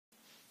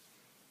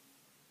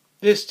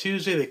This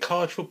Tuesday, the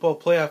College Football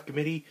Playoff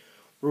Committee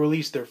will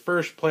release their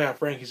first playoff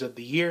rankings of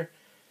the year.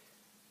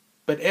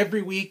 But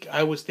every week,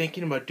 I was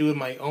thinking about doing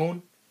my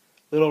own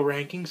little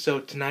rankings, so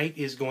tonight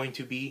is going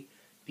to be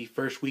the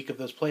first week of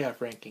those playoff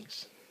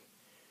rankings.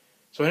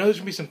 So I know there's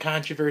going to be some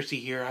controversy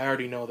here, I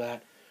already know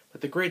that.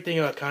 But the great thing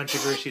about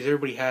controversy is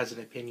everybody has an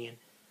opinion.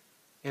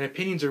 And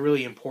opinions are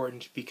really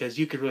important because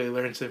you could really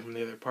learn something from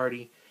the other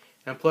party.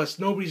 And plus,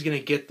 nobody's going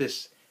to get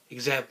this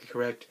exactly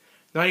correct.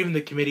 Not even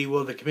the committee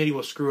will. The committee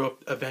will screw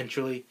up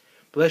eventually.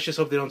 But let's just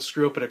hope they don't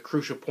screw up at a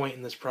crucial point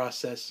in this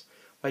process.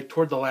 Like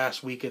toward the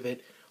last week of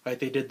it. Like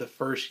they did the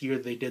first year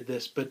they did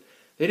this. But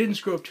they didn't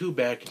screw up too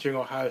bad considering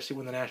Ohio State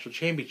won the national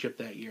championship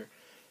that year.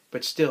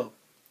 But still,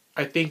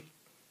 I think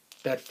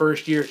that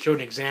first year showed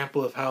an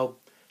example of how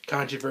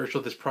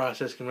controversial this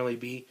process can really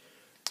be.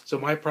 So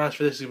my process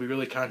for this is going to be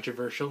really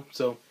controversial.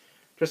 So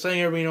just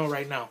letting everybody know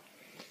right now.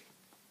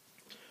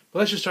 But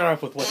let's just start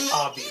off with what's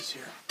obvious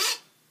here.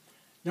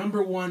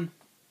 Number 1,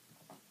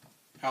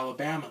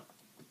 Alabama.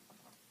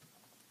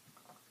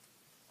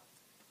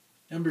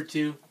 Number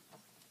 2,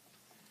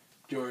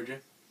 Georgia.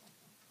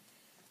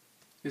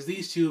 Because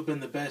these two have been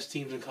the best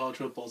teams in college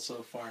football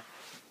so far.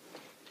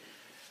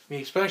 I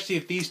mean, especially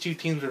if these two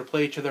teams were to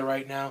play each other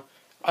right now,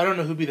 I don't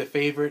know who'd be the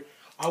favorite.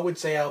 I would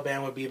say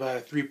Alabama would be about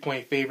a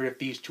 3-point favorite if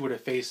these two were to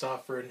face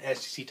off for an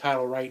SEC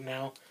title right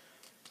now.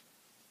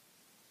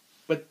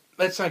 But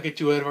let's not get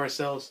too ahead of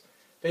ourselves.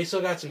 They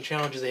still got some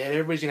challenges ahead.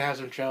 Everybody's going to have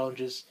some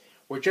challenges.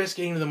 We're just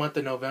getting to the month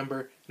of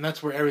November, and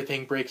that's where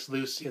everything breaks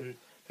loose in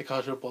the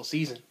college football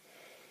season.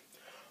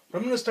 But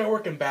I'm going to start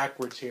working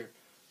backwards here.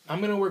 I'm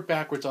going to work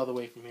backwards all the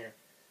way from here.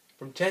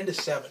 From 10 to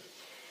 7.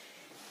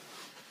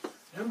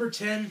 Number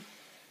 10,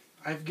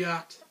 I've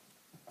got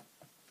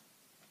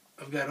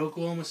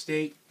Oklahoma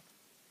State.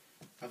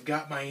 I've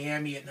got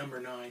Miami at number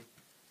 9.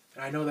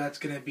 And I know that's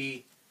going to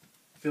be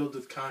filled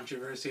with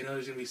controversy. I know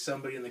there's going to be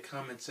somebody in the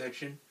comment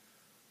section.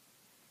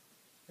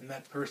 And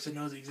that person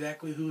knows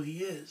exactly who he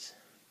is.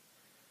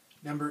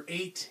 Number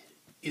 8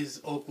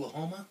 is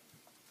Oklahoma.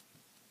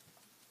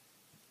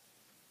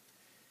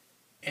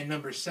 And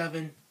number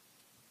 7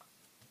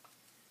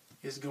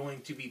 is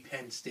going to be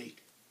Penn State.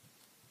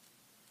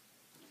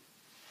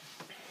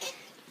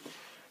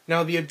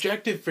 Now the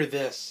objective for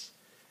this,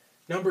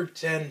 number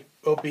 10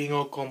 being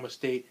Oklahoma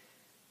State,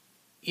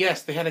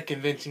 yes, they had a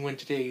convincing win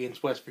today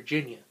against West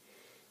Virginia.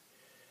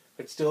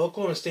 But still,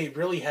 Oklahoma State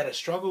really had a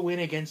struggle win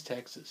against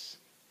Texas.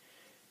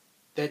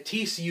 That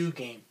TCU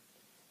game,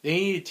 they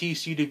needed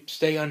TCU to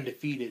stay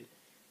undefeated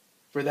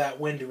for that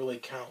win to really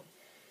count.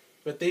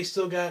 But they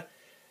still got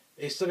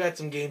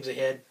some games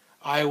ahead.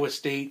 Iowa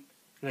State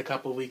in a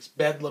couple of weeks.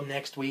 Bedlam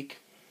next week.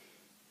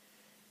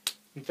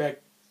 In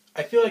fact,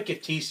 I feel like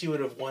if TCU would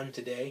have won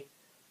today,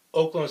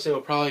 Oklahoma State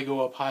would probably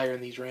go up higher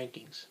in these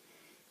rankings.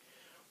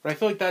 But I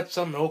feel like that's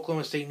something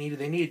Oklahoma State needed.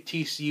 They needed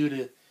TCU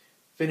to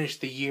finish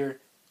the year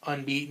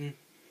unbeaten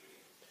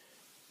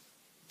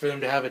for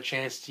them to have a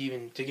chance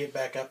to get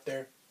back up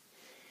there.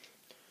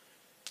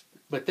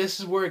 But this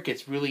is where it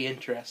gets really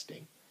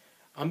interesting.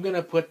 I'm going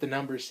to put the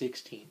number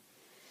 16.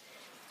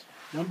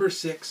 Number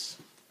 6,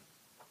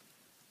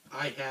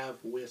 I have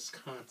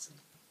Wisconsin.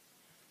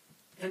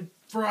 And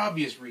for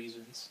obvious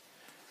reasons.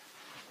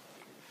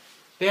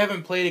 They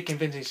haven't played a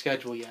convincing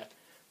schedule yet.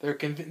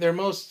 Their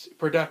most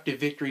productive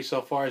victory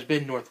so far has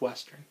been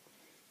Northwestern.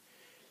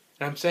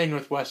 And I'm saying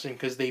Northwestern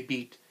because they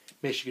beat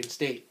Michigan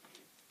State.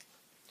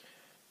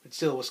 But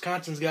still,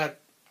 Wisconsin's got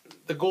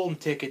the golden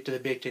ticket to the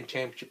Big Ten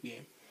championship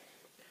game.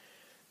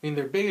 I mean,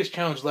 their biggest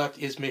challenge left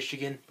is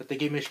Michigan, but they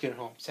get Michigan at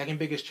home. Second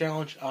biggest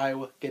challenge,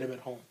 Iowa, get them at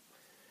home.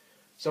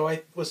 So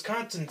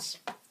Wisconsin's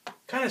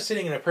kind of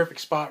sitting in a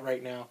perfect spot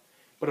right now.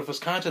 But if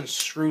Wisconsin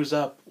screws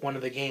up one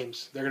of the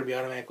games, they're going to be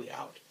automatically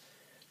out.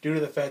 Due to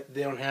the fact that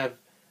they don't have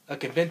a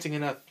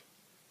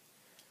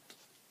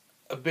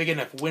big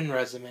enough win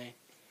resume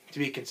to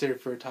be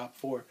considered for a top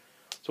 4.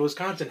 So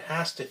Wisconsin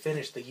has to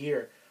finish the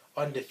year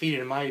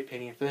undefeated, in my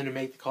opinion, for them to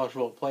make the college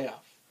football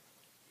playoff.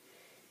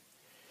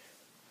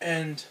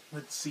 And,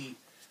 let's see.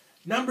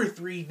 Number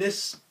 3,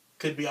 this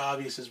could be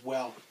obvious as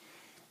well.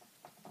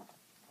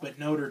 But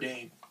Notre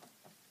Dame.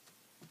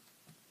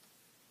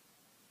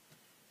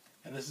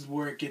 And this is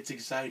where it gets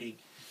exciting.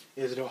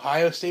 Is it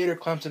Ohio State or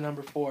Clemson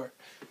number 4?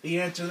 The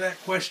answer to that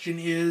question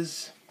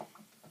is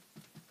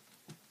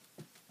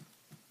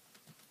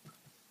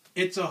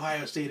it's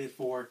Ohio State at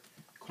 4,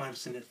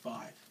 Clemson at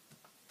 5.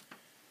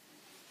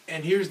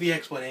 And here's the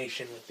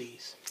explanation with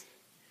these.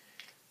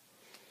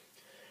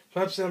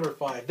 Clemson number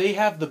 5. They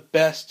have the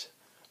best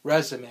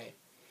resume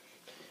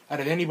out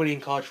of anybody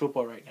in college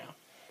football right now.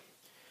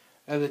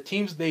 Out of the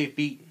teams they've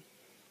beaten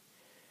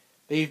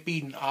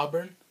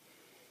Auburn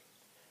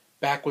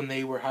back when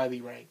they were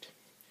highly ranked.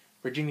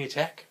 Virginia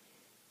Tech.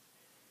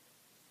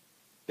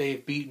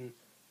 They've beaten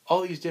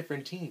all these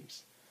different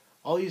teams.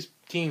 All these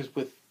teams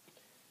with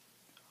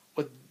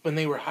when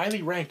they were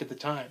highly ranked at the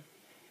time.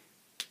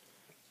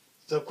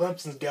 So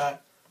Clemson's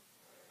got...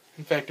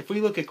 In fact, if we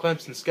look at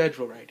Clemson's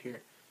schedule right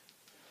here,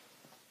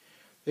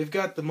 they've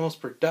got the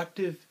most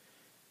productive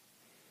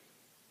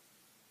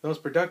The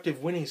most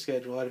productive winning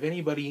schedule out of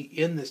anybody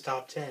in this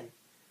top 10. In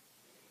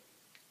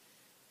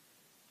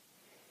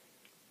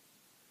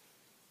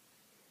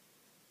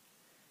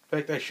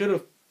fact, I should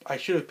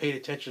have paid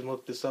attention and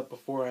looked this up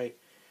before I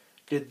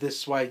did this,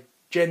 so I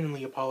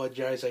genuinely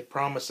apologize. I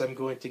promise I'm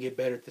going to get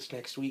better at this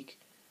next week.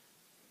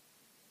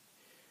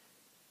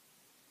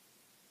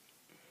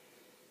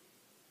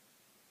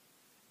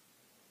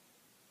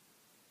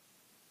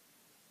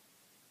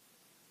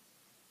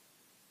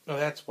 Oh,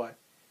 that's why.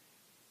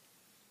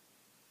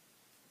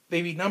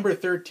 They beat number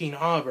 13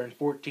 Auburn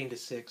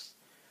 14-6.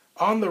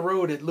 On the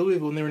road at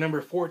Louisville, and they were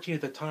number 14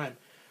 at the time.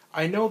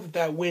 I know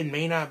that win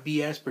may not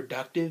be as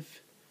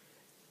productive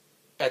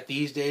at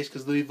these days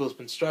because Louisville's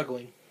been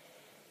struggling.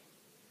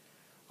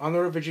 On the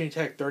road, Virginia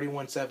Tech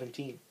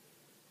 31-17.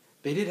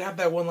 They did have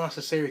that one loss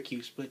to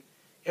Syracuse, but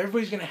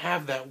everybody's going to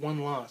have that one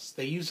loss.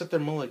 They used up their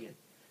mulligan.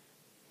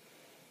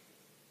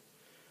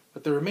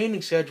 But the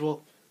remaining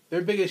schedule,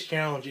 their biggest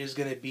challenge is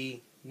going to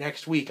be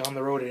next week on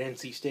the road at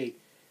NC State.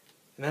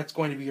 And that's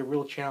going to be a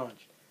real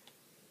challenge.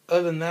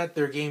 Other than that,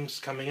 their games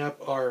coming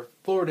up are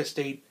Florida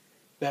State,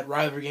 that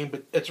rivalry game,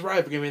 but it's a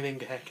rivalry game,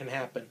 anything can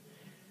happen.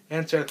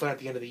 And South Carolina at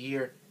the end of the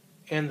year,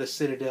 and the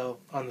Citadel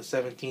on the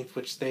 17th,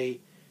 which they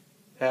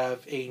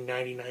have a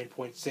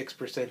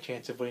 99.6%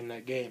 chance of winning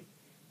that game.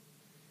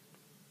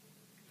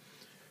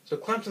 So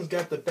Clemson's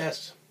got the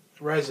best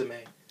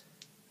resume.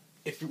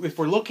 If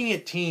we're looking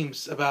at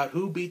teams about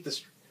who beat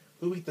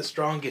the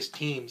strongest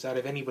teams out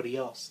of anybody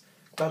else,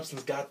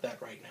 Clemson's got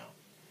that right now.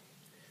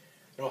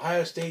 And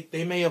Ohio State,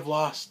 they may have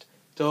lost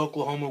to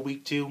Oklahoma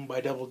week 2 by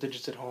double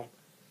digits at home.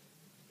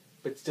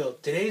 But still,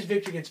 today's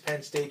victory against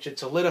Penn State should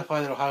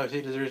solidify that Ohio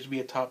State deserves to be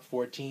a top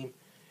 4 team.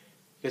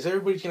 Because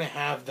everybody's going to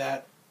have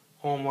that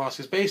home loss.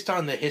 Because based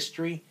on the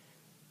history,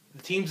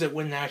 the teams that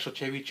win national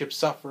championships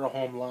suffer a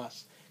home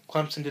loss.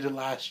 Clemson did it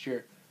last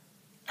year.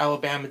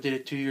 Alabama did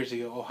it 2 years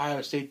ago.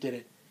 Ohio State did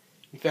it.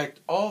 In fact,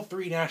 all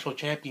 3 national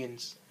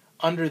champions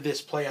under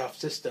this playoff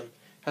system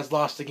has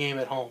lost a game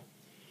at home.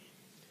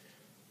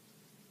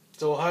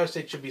 So Ohio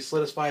State should be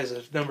solidified as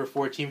a number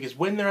 4 team because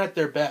when they're at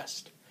their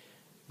best,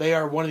 they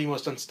are one of the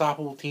most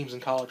unstoppable teams in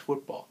college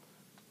football.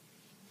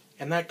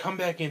 And that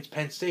comeback against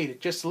Penn State,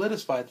 it just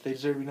solidified that they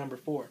deserve to be number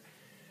 4.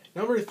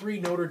 Number 3,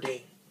 Notre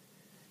Dame.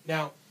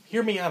 Now,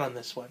 hear me out on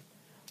this one.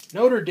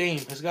 Notre Dame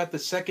has got the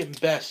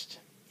second best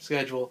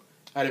schedule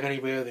out of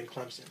anybody other than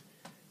Clemson.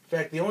 In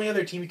fact, the only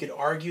other team you could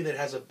argue that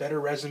has a better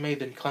resume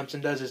than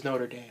Clemson does is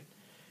Notre Dame.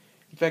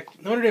 In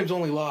fact, Notre Dame's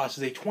only loss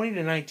is a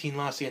 20-19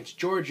 loss against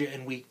Georgia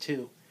in week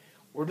 2,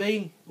 where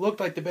they looked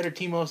like the better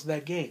team most of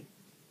that game.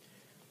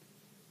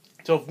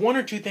 So if one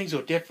or two things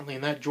go differently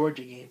in that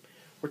Georgia game,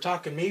 we're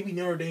talking maybe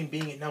Notre Dame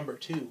being at number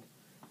 2.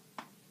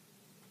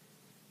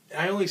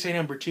 I only say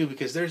number 2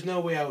 because there's no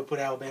way I would put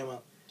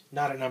Alabama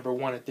not at number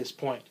 1 at this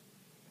point.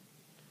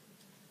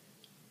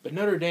 But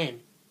Notre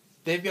Dame,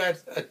 they've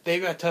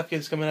got tough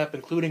games coming up,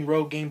 including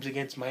road games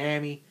against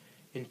Miami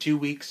in 2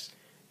 weeks,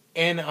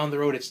 and on the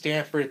road at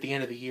Stanford at the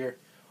end of the year.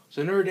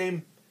 So Notre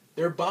Dame,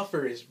 their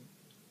buffer is,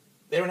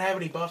 they don't have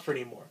any buffer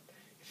anymore.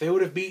 If they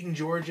would have beaten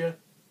Georgia,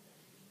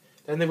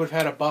 then they would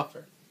have had a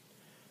buffer.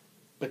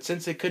 But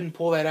since they couldn't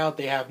pull that out,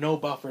 they have no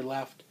buffer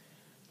left.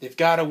 They've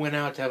got to win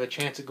out to have a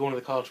chance at going to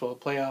the college football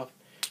playoff.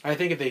 I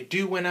think if they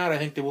do win out, I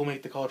think they will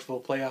make the college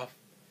football playoff.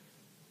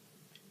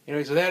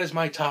 Anyway, so that is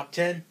my top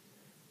 10.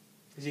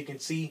 As you can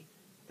see,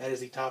 that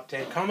is the top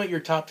 10. Comment your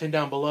top 10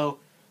 down below.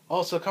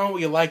 Also, comment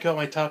what you like about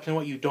my top 10,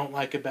 what you don't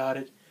like about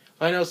it.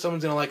 I know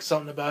someone's going to like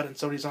something about it, and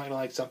somebody's not going to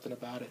like something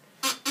about it.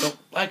 So,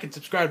 like and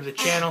subscribe to the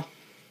channel.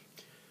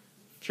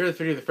 Share the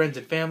video with your friends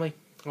and family.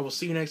 I will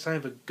see you next time.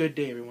 Have a good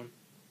day, everyone.